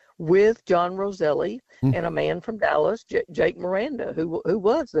Hospital with John Roselli and a man from Dallas, Jake Miranda, who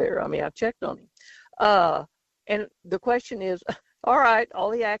was there. I mean, I checked on him. And the question is, all right,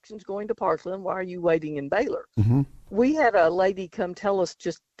 all the action's going to Parkland. Why are you waiting in Baylor? We had a lady come tell us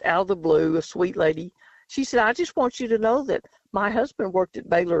just out of the blue, a sweet lady. She said, I just want you to know that my husband worked at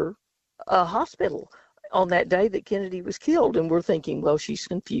Baylor Hospital on that day that Kennedy was killed. And we're thinking, well, she's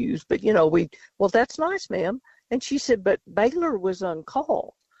confused. But, well, that's nice, ma'am. And she said, but Baylor was on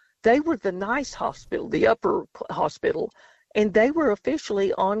call. They were the nice hospital, the upper hospital, and they were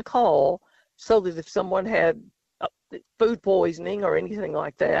officially on call so that if someone had food poisoning or anything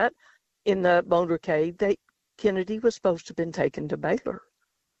like that in the motorcade, Kennedy was supposed to have been taken to Baylor.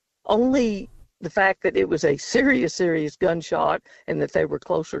 Only the fact that it was a serious gunshot and that they were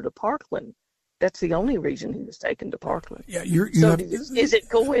closer to Parkland, that's the only reason he was taken to Parkland. Yeah, is it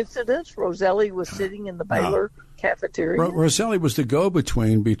coincidence Roselli was sitting in the Baylor cafeteria? Roselli was the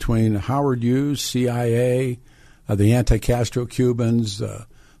go-between between Howard Hughes, CIA, the anti-Castro Cubans, the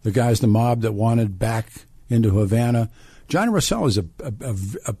guys, the mob that wanted back into Havana. Johnny Rosselli is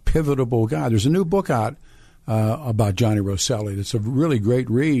a pivotal guy. There's a new book out about Johnny Rosselli. It's a really great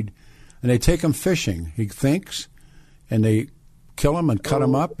read. And they take him fishing. He thinks, and they kill him and cut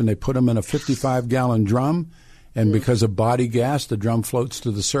him up, and they put him in a 55-gallon drum. And because of body gas, the drum floats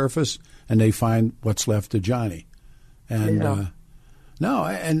to the surface, and they find what's left of Johnny. And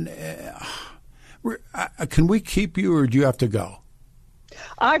can we keep you, or do you have to go?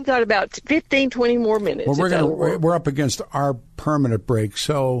 I've got about 15, 20 more minutes. Well, we're up against our permanent break.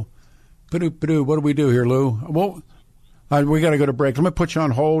 So, what do we do here, Lou? Well, We got to go to break. Let me put you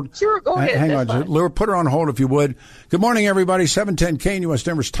on hold. Sure, go ahead. Hang on. Laura, put her on hold if you would. Good morning, everybody. 710 KNUS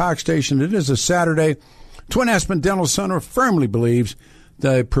Denver's Talk Station. It is a Saturday. Twin Aspen Dental Center firmly believes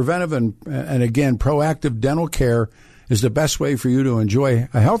the preventive and again, proactive dental care is the best way for you to enjoy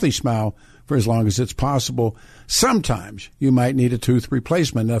a healthy smile for as long as it's possible. Sometimes you might need a tooth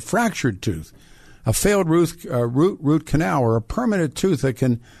replacement, a fractured tooth, a failed root canal, or a permanent tooth that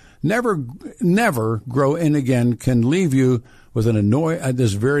can never grow in again, can leave you with an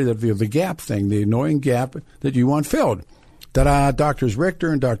the gap thing, the annoying gap that you want filled. Doctors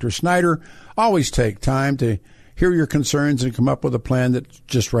Richter and Dr. Snyder always take time to hear your concerns and come up with a plan that's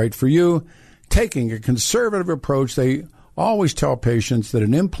just right for you. Taking a conservative approach, they always tell patients that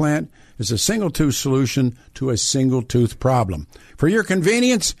an implant is a single-tooth solution to a single-tooth problem. For your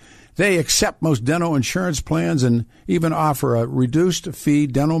convenience, they accept most dental insurance plans and even offer a reduced-fee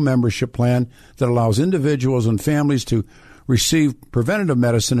dental membership plan that allows individuals and families to receive preventative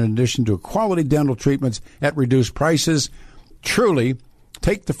medicine in addition to quality dental treatments at reduced prices. Truly,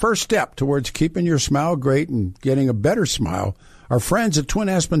 take the first step towards keeping your smile great and getting a better smile. Our friends at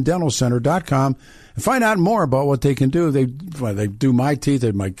TwinAspenDentalCenter.com and find out more about what they can do. They do my teeth,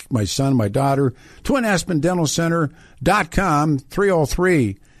 my son, my daughter. TwinAspenDentalCenter.com,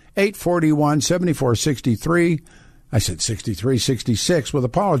 303-841-7463. I said 63, 66 with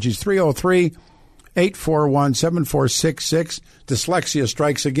apologies. 303-841-7466. Dyslexia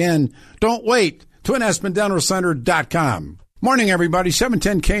strikes again. Don't wait. TwinAspenDentalCenter.com. Morning, everybody.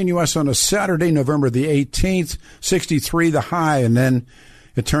 710 KNUS on a Saturday, November the 18th. 63 the high, and then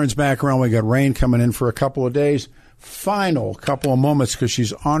it turns back around. We got rain coming in for a couple of days. Final couple of moments because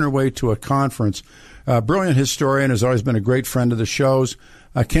she's on her way to a conference. Brilliant historian, has always been a great friend of the shows.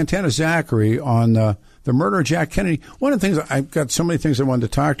 Cantana Zachary on the murder of Jack Kennedy. One of the things, I've got so many things I wanted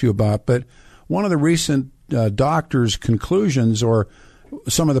to talk to you about, but one of the recent doctor's conclusions or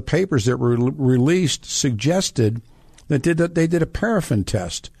some of the papers that were released suggested that they did a paraffin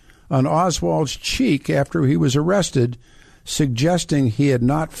test on Oswald's cheek after he was arrested, suggesting he had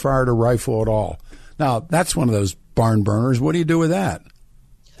not fired a rifle at all. Now, that's one of those barn burners. What do you do with that?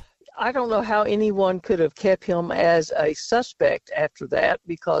 I don't know how anyone could have kept him as a suspect after that,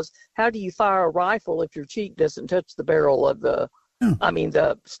 because how do you fire a rifle if your cheek doesn't touch the barrel of the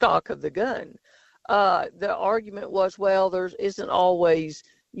stock of the gun? The argument was, well, that isn't always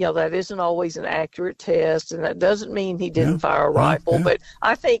an accurate test, and that doesn't mean he didn't fire a rifle. Yeah. But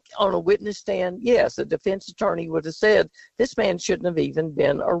I think on a witness stand, yes, a defense attorney would have said this man shouldn't have even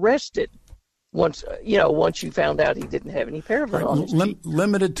been arrested once you found out he didn't have any paraffin on his cheek.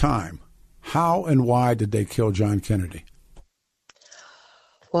 Limited time. How and why did they kill John Kennedy?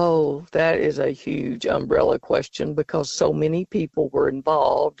 Whoa, that is a huge umbrella question, because so many people were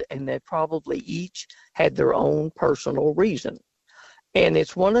involved, and they probably each had their own personal reason. And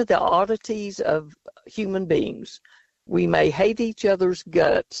it's one of the oddities of human beings. We may hate each other's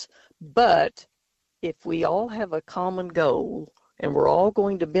guts, but if we all have a common goal and we're all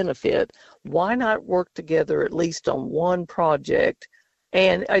going to benefit, why not work together at least on one project?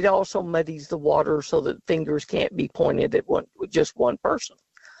 And it also muddies the water so that fingers can't be pointed at just one person.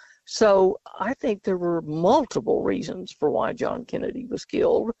 So I think there were multiple reasons for why John Kennedy was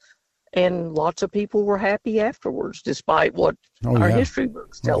killed. And lots of people were happy afterwards, despite what our history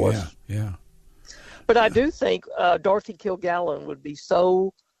books tell us. Yeah. But I do think Dorothy Kilgallen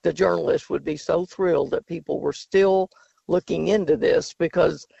the journalist would be so thrilled that people were still looking into this,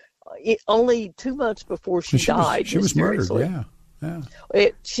 because only 2 months before she died, she was murdered. Yeah.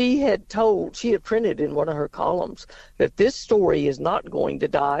 She had printed in one of her columns that this story is not going to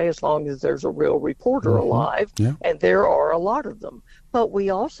die as long as there's a real reporter alive, and there are a lot of them. But we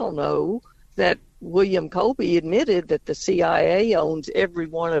also know that William Colby admitted that the CIA owns every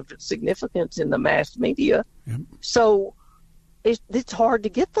one of its significance in the mass media. Yep. So it's hard to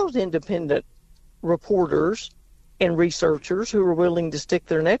get those independent reporters and researchers who are willing to stick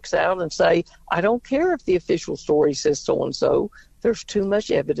their necks out and say, I don't care if the official story says so-and-so. There's too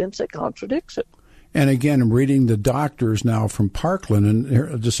much evidence that contradicts it. And again, I'm reading the doctors now from Parkland, and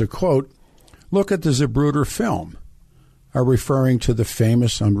here, just a quote, look at the Zapruder film, are referring to the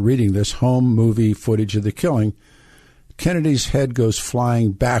famous, I'm reading this, home movie footage of the killing. Kennedy's head goes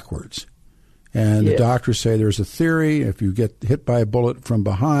flying backwards. And the doctors say there's a theory, if you get hit by a bullet from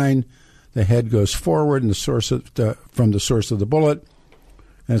behind, the head goes forward and from the source of the bullet.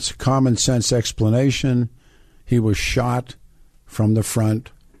 And it's a common sense explanation. He was shot from the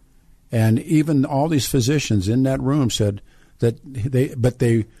front. And even all these physicians in that room said that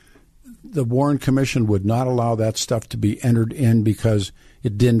the Warren Commission would not allow that stuff to be entered in because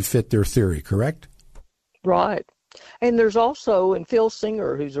it didn't fit their theory, correct? Right. And there's also, and Phil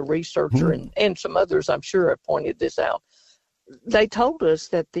Singer, who's a researcher, and some others I'm sure have pointed this out, they told us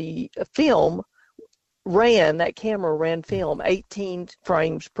that the camera ran film 18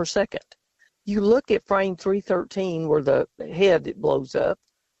 frames per second. You look at frame 313 where the head it blows up,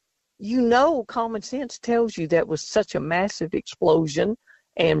 common sense tells you that was such a massive explosion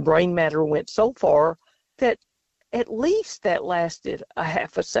and brain matter went so far that at least that lasted a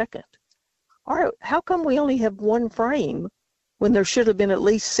half a second. All right, how come we only have one frame when there should have been at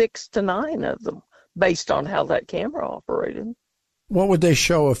least 6 to 9 of them based on how that camera operated? What would they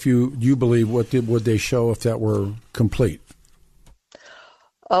show if you believe, would they show if that were complete?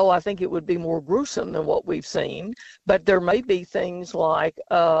 Oh, I think it would be more gruesome than what we've seen. But there may be things like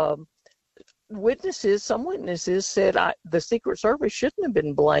some witnesses said the Secret Service shouldn't have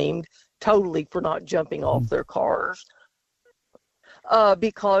been blamed totally for not jumping off their cars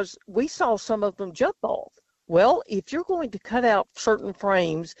because we saw some of them jump off. Well, if you're going to cut out certain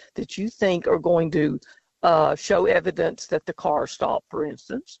frames that you think are going to show evidence that the car stopped, for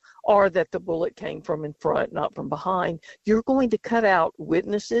instance, or that the bullet came from in front, not from behind, you're going to cut out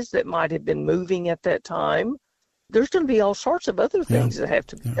witnesses that might have been moving at that time. There's going to be all sorts of other things that have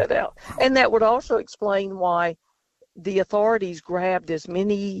to be cut out. And that would also explain why the authorities grabbed as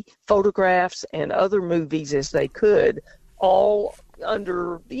many photographs and other movies as they could, all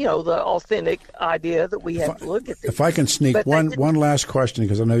under, the authentic idea that we have to look at these. If I can sneak one last question,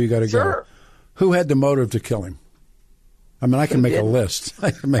 because I know you got to go. Who had the motive to kill him? I mean, I can make a list.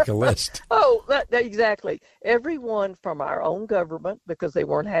 Oh, exactly. Everyone from our own government, because they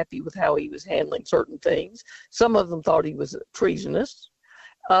weren't happy with how he was handling certain things. Some of them thought he was treasonous.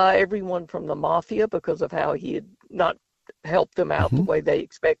 Everyone from the mafia, because of how he had not helped them out the way they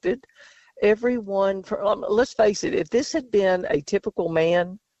expected. Everyone from, let's face it, if this had been a typical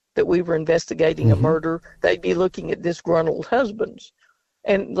man that we were investigating a murder, they'd be looking at disgruntled husbands.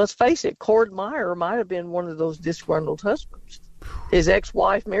 And let's face it, Cord Meyer might have been one of those disgruntled husbands. His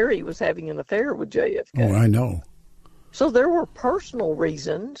ex-wife, Mary, was having an affair with JFK. Oh, I know. So there were personal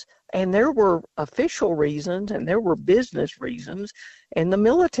reasons, and there were official reasons, and there were business reasons, and the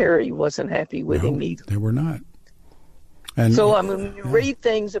military wasn't happy with him either. They were not. And so, I mean, when you read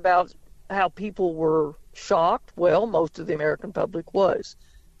things about how people were shocked, well, most of the American public was.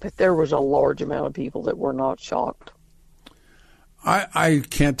 But there was a large amount of people that were not shocked. I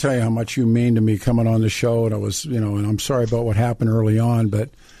can't tell you how much you mean to me coming on the show, and I was, and I'm sorry about what happened early on, but.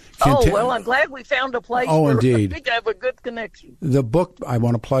 I'm glad we found a place where we have a good connection. The book I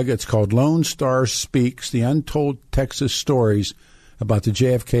want to plug, it's called Lone Star Speaks, The Untold Texas Stories about the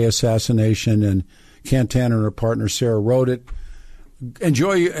JFK assassination, and Cantana and her partner Sarah wrote it.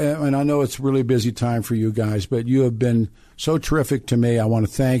 Enjoy, and I know it's a really busy time for you guys, but you have been so terrific to me. I want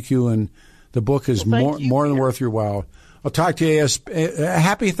to thank you, and the book is more than worth your while. I'll talk to you.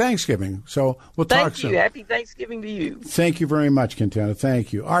 Happy Thanksgiving. So we'll talk soon. Thank you. Happy Thanksgiving to you. Thank you very much, Quintana.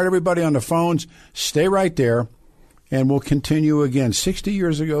 Thank you. All right, everybody on the phones, stay right there, and we'll continue again. 60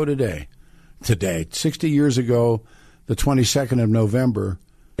 years ago today, 60 years ago, the 22nd of November,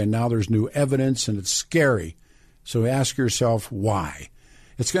 and now there's new evidence, and it's scary. So ask yourself why.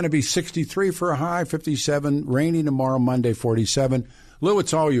 It's going to be 63 for a high, 57, rainy tomorrow, Monday, 47. Lou,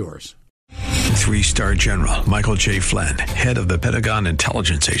 it's all yours. 3-star General Michael J. Flynn, head of the Pentagon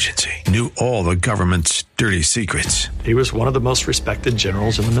Intelligence Agency, knew all the government's dirty secrets. He was one of the most respected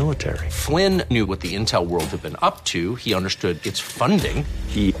generals in the military. Flynn knew what the intel world had been up to. He understood its funding.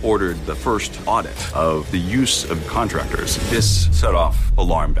 He ordered the first audit of the use of contractors. This set off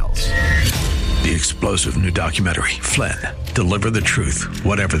alarm bells. The explosive new documentary, Flynn, Deliver the Truth,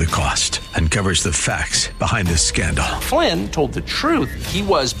 Whatever the Cost, uncovers the facts behind this scandal. Flynn told the truth. He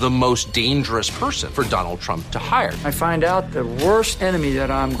was the most dangerous person for Donald Trump to hire. I find out the worst enemy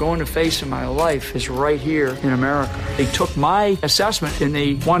that I'm going to face in my life is right here in America. They took my assessment and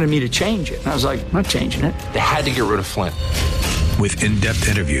they wanted me to change it. And I was like, I'm not changing it. They had to get rid of Flynn. With in-depth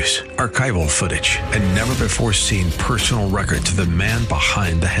interviews, archival footage, and never-before-seen personal records of the man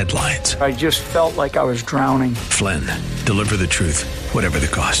behind the headlines. I just felt like I was drowning. Flynn, Deliver the Truth, Whatever the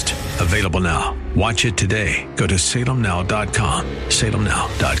Cost. Available now. Watch it today. Go to salemnow.com.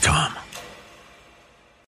 salemnow.com.